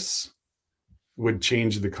focus would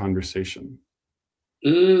change the conversation.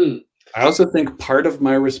 I also think part of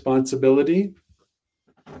my responsibility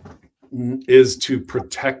is to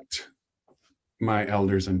protect my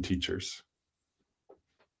elders and teachers.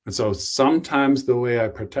 And so sometimes the way I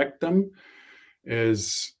protect them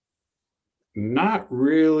is not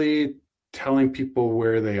really telling people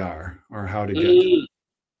where they are or how to get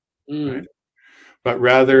there, right? But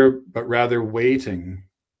rather waiting,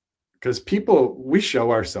 because we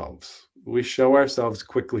show ourselves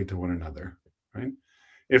quickly to one another, right?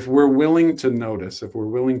 If we're willing to notice, if we're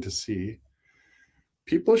willing to see,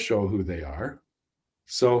 people show who they are.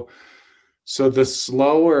 So the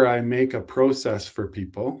slower I make a process for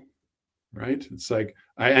people, right? It's like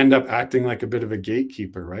I end up acting like a bit of a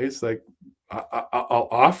gatekeeper, right? It's like I'll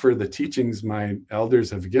offer the teachings my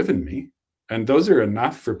elders have given me, and those are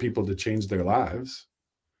enough for people to change their lives.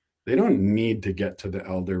 They don't need to get to the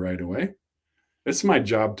elder right away. It's my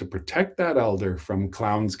job to protect that elder from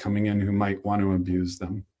clowns coming in who might want to abuse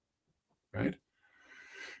them, right?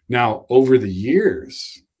 Now, over the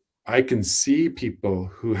years, I can see people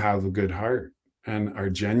who have a good heart and are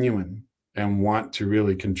genuine and want to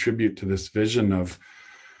really contribute to this vision of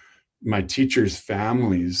my teachers'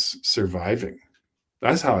 families surviving.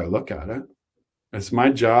 That's how I look at it. It's my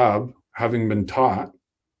job, having been taught,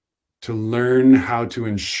 to learn how to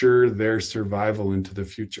ensure their survival into the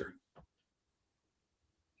future.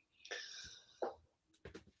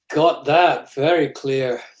 Got that. Very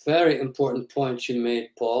clear. Very important point you made,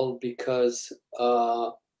 Paul, because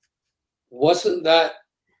wasn't that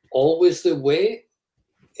always the way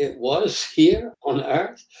it was here on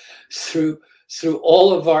Earth through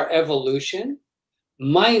all of our evolution,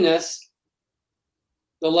 minus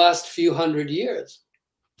the last few hundred years,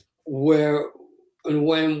 when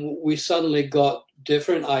we suddenly got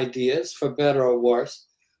different ideas, for better or worse,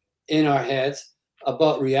 in our heads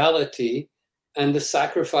about reality and the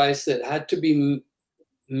sacrifice that had to be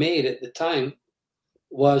made at the time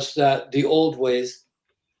was that the old ways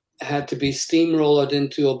had to be steamrolled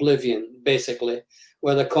into oblivion, basically,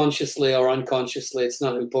 whether consciously or unconsciously, it's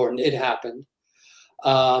not important. It happened.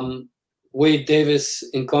 Wade Davis,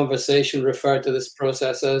 in conversation, referred to this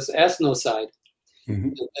process as ethnocide,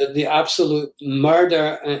 the absolute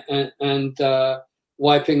murder and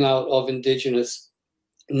wiping out of indigenous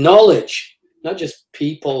knowledge, not just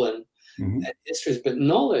people and histories, but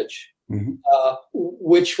knowledge,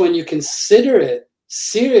 which, when you consider it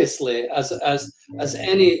seriously, as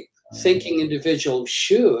any thinking individual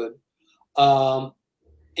should,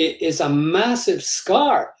 it is a massive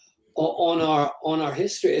scar on our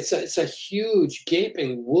history. It's a huge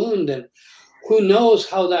gaping wound, and who knows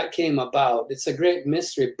how that came about. It's a great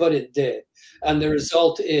mystery, but it did. And the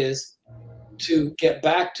result is, to get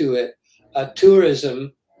back to it,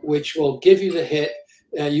 tourism, which will give you the hit.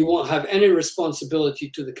 You won't have any responsibility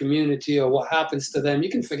to the community or what happens to them. You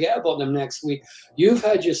can forget about them next week. You've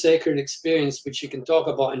had your sacred experience, which you can talk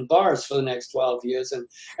about in bars for the next 12 years. And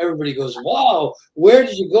everybody goes, wow, where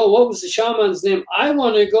did you go? What was the shaman's name? I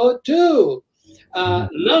want to go too.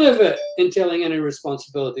 None of it entailing any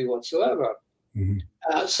responsibility whatsoever.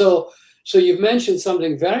 So you've mentioned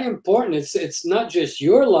something very important. It's not just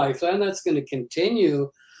your lifeline that's going to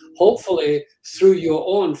continue, hopefully, through your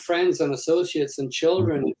own friends and associates and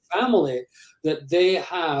children and family, that they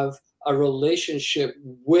have a relationship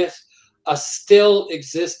with a still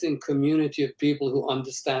existing community of people who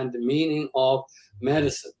understand the meaning of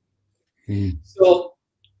medicine. So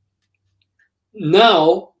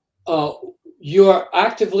now you're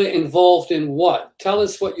actively involved in what? Tell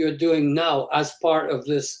us what you're doing now as part of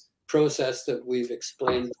this process that we've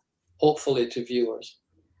explained, hopefully, to viewers.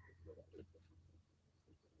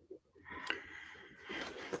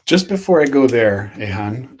 Just before I go there,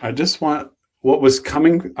 Ehan, I just want, what was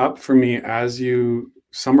coming up for me as you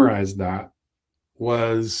summarized that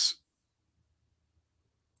was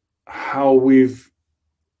how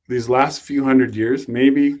these last few hundred years,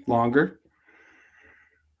 maybe longer,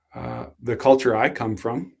 the culture I come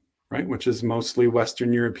from, right, which is mostly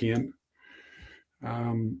Western European,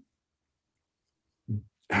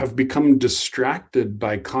 have become distracted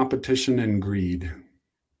by competition and greed.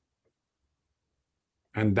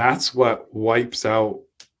 And that's what wipes out,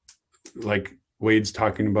 like Wade's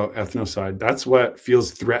talking about ethnocide. That's what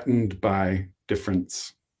feels threatened by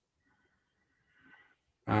difference.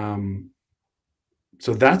 So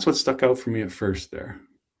that's what stuck out for me at first there.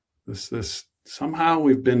 This somehow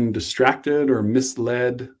we've been distracted or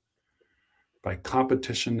misled by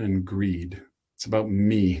competition and greed. It's about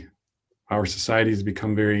me. Our society has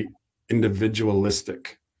become very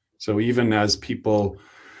individualistic. So even as people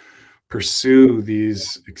pursue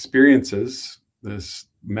these experiences, this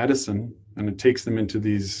medicine, and it takes them into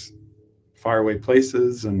these faraway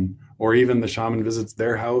places, or even the shaman visits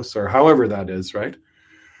their house, or however that is, right?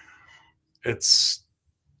 it's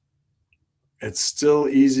still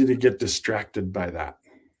easy to get distracted by that,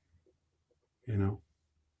 you know.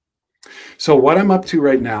 So what I'm up to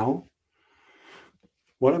right now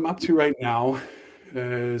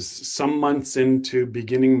is some months into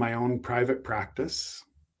beginning my own private practice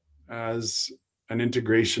as an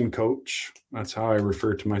integration coach. That's how I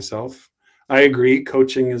refer to myself. I agree,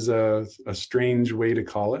 coaching is a strange way to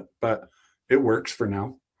call it, but it works for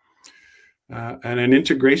now. And an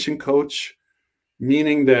integration coach,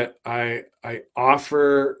 meaning that I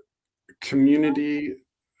offer community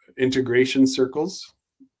integration circles.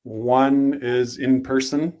 One is in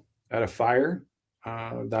person at a fire.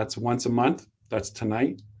 That's once a month. That's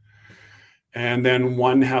tonight. And then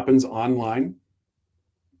one happens online.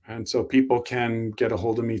 And so people can get a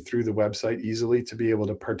hold of me through the website easily to be able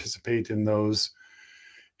to participate in those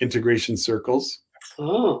integration circles.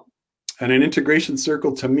 Oh. And an integration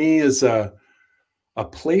circle to me is a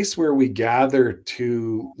place where we gather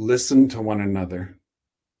to listen to one another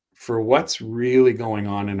for what's really going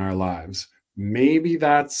on in our lives. Maybe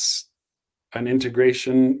that's an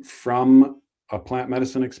integration from a plant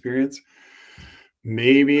medicine experience.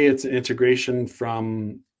 Maybe it's an integration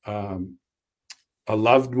from a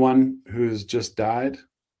loved one who's just died.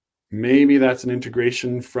 Maybe that's an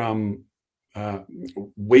integration from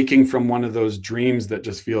waking from one of those dreams that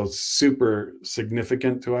just feels super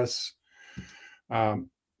significant to us.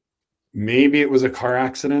 Maybe it was a car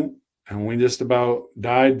accident and we just about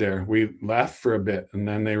died there. We left for a bit and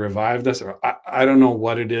then they revived us. Or I don't know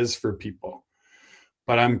what it is for people,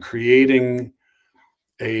 but I'm creating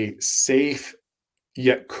a safe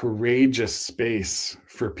yet courageous space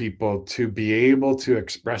for people to be able to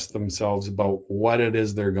express themselves about what it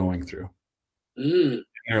is they're going through in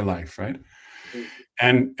their life, right?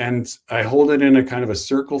 And I hold it in a kind of a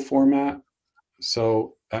circle format.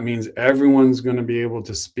 So that means everyone's going to be able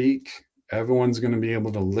to speak. Everyone's going to be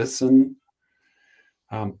able to listen.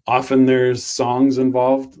 Often there's songs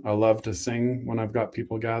involved. I love to sing when I've got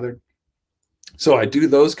people gathered. So I do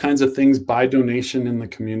those kinds of things by donation in the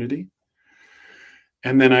community.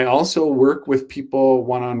 And then I also work with people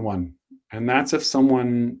one-on-one. And that's if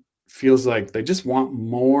someone feels like they just want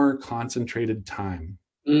more concentrated time.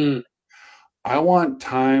 I want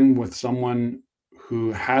time with someone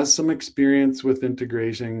who has some experience with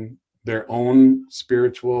integrating their own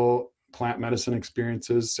spiritual plant medicine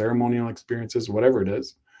experiences, ceremonial experiences, whatever it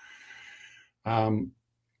is,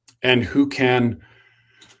 and who can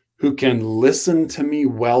listen to me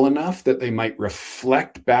well enough that they might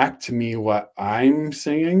reflect back to me what I'm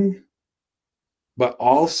saying, but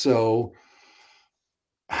also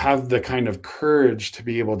have the kind of courage to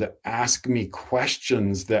be able to ask me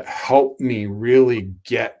questions that help me really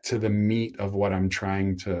get to the meat of what I'm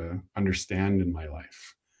trying to understand in my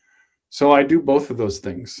life. So I do both of those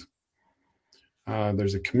things.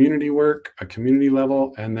 There's a community work, a community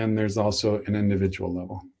level, and then there's also an individual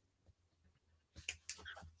level.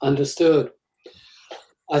 Understood.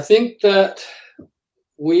 I think that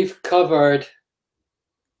we've covered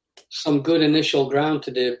some good initial ground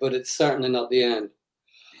today, but it's certainly not the end.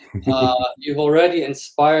 You've already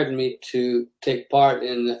inspired me to take part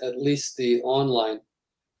in at least the online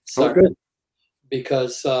circuit,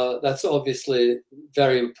 because that's obviously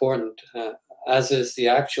very important, as is the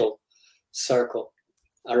actual circle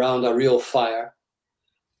around a real fire.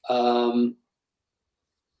 I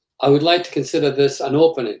would like to consider this an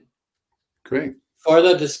opening. Great.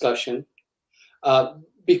 Further discussion,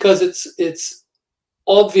 because it's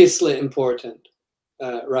obviously important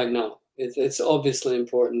right now. It's obviously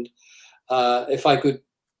important. If I could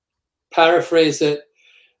paraphrase it,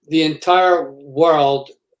 the entire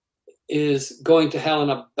world is going to hell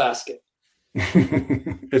in a basket.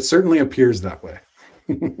 It certainly appears that way.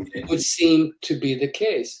 It would seem to be the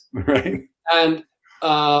case. Right. And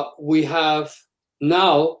we have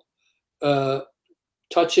now,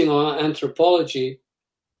 touching on anthropology,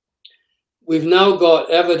 we've now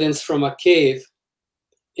got evidence from a cave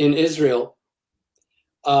in Israel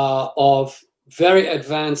of very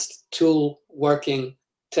advanced tool working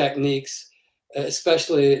techniques,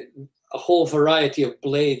 especially a whole variety of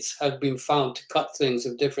blades have been found to cut things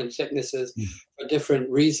of different thicknesses for different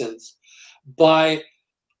reasons by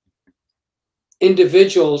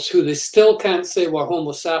individuals who they still can't say were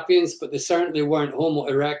Homo sapiens, but they certainly weren't Homo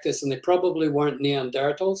erectus, and they probably weren't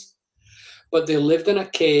Neanderthals, but they lived in a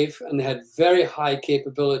cave and they had very high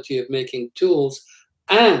capability of making tools,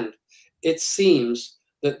 and it seems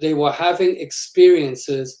that they were having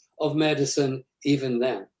experiences of medicine even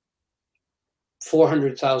then,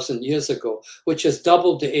 400,000 years ago, which has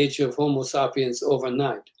doubled the age of Homo sapiens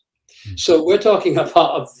overnight. So we're talking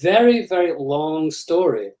about a very, very long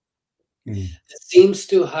story It seems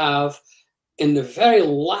to have, in the very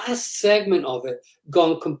last segment of it,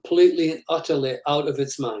 gone completely and utterly out of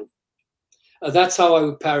its mind. That's how I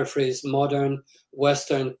would paraphrase modern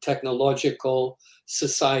Western technological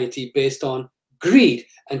society based on greed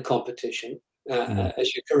and competition,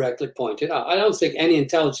 as you correctly pointed out. I don't think any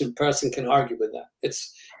intelligent person can argue with that.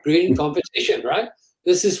 It's greed and competition, right?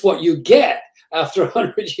 This is what you get after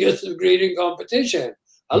 100 years of greed and competition.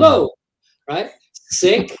 Hello, right?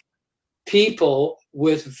 Sick people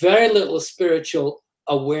with very little spiritual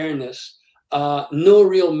awareness, no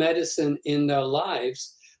real medicine in their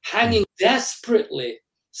lives, hanging desperately,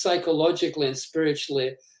 psychologically and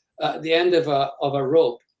spiritually, at the end of a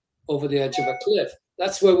rope over the edge of a cliff.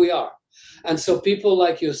 That's where we are. And so people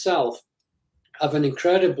like yourself have an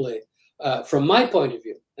incredibly, from my point of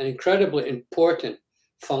view, an incredibly important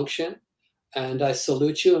function. And I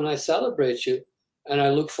salute you and I celebrate you. And I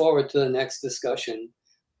look forward to the next discussion,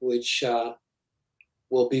 which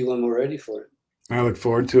will be when we're ready for it. I look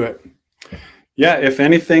forward to it. Yeah, if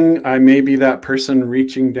anything, I may be that person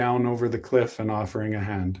reaching down over the cliff and offering a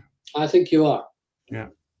hand. I think you are. Yeah.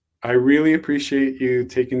 I really appreciate you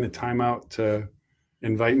taking the time out to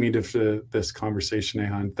invite me to this conversation,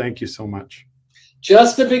 Ehan. Thank you so much.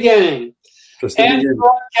 Just the beginning. Just the beginning.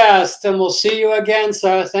 Broadcast, and we'll see you again,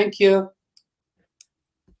 sir. Thank you.